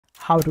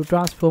how to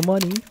transfer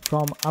money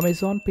from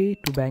Amazon Pay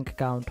to bank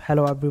account.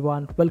 Hello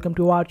everyone, welcome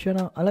to our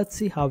channel and let's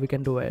see how we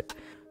can do it.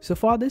 So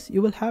for this you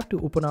will have to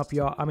open up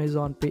your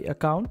Amazon Pay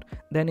account.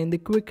 Then in the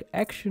quick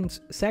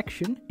actions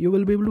section you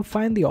will be able to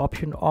find the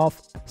option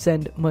of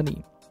send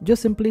money.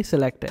 Just simply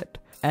select it,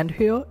 and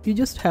here you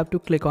just have to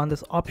click on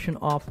this option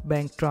of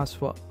bank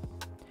transfer.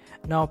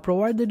 Now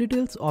provide the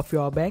details of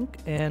your bank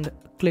and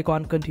click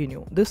on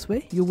continue. This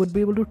way you would be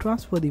able to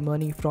transfer the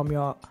money from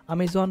your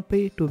Amazon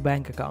Pay to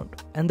bank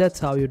account, and that's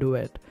how you do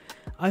it.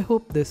 I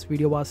hope this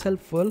video was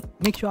helpful.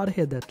 Make sure to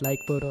hit that like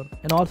button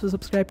and also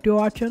subscribe to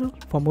our channel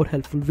for more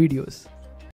helpful videos.